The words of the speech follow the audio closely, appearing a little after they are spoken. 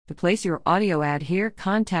To place your audio ad here,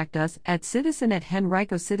 contact us at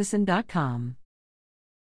citizen@henricocitizen.com.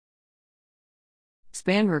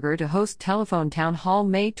 Spanberger to host telephone town hall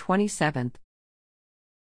May 27.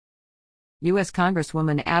 U.S.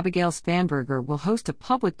 Congresswoman Abigail Spanberger will host a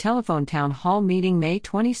public telephone town hall meeting May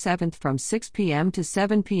 27 from 6 p.m. to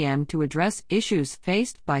 7 p.m. to address issues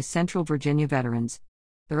faced by Central Virginia veterans.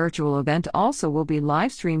 The virtual event also will be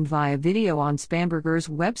live-streamed via video on Spanberger's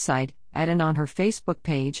website and on her Facebook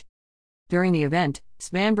page. During the event,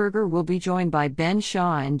 Spanberger will be joined by Ben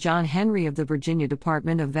Shaw and John Henry of the Virginia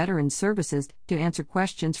Department of Veterans Services to answer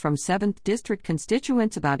questions from 7th District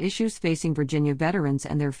constituents about issues facing Virginia veterans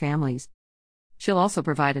and their families. She'll also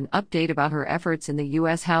provide an update about her efforts in the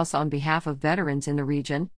U.S. House on behalf of veterans in the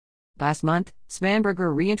region. Last month,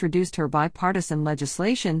 Spanberger reintroduced her bipartisan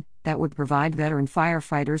legislation that would provide veteran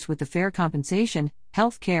firefighters with the fair compensation,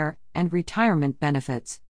 health care, and retirement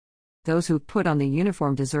benefits. Those who put on the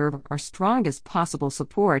uniform deserve our strongest possible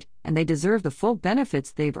support, and they deserve the full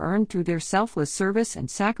benefits they've earned through their selfless service and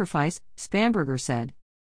sacrifice, Spanberger said.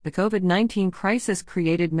 The COVID-19 crisis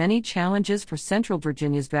created many challenges for Central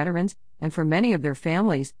Virginia's veterans and for many of their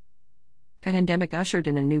families. The pandemic ushered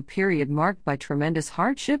in a new period marked by tremendous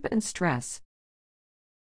hardship and stress.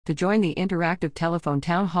 To join the interactive telephone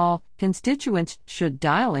town hall, constituents should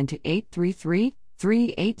dial into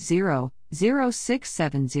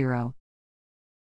 833-380-0670.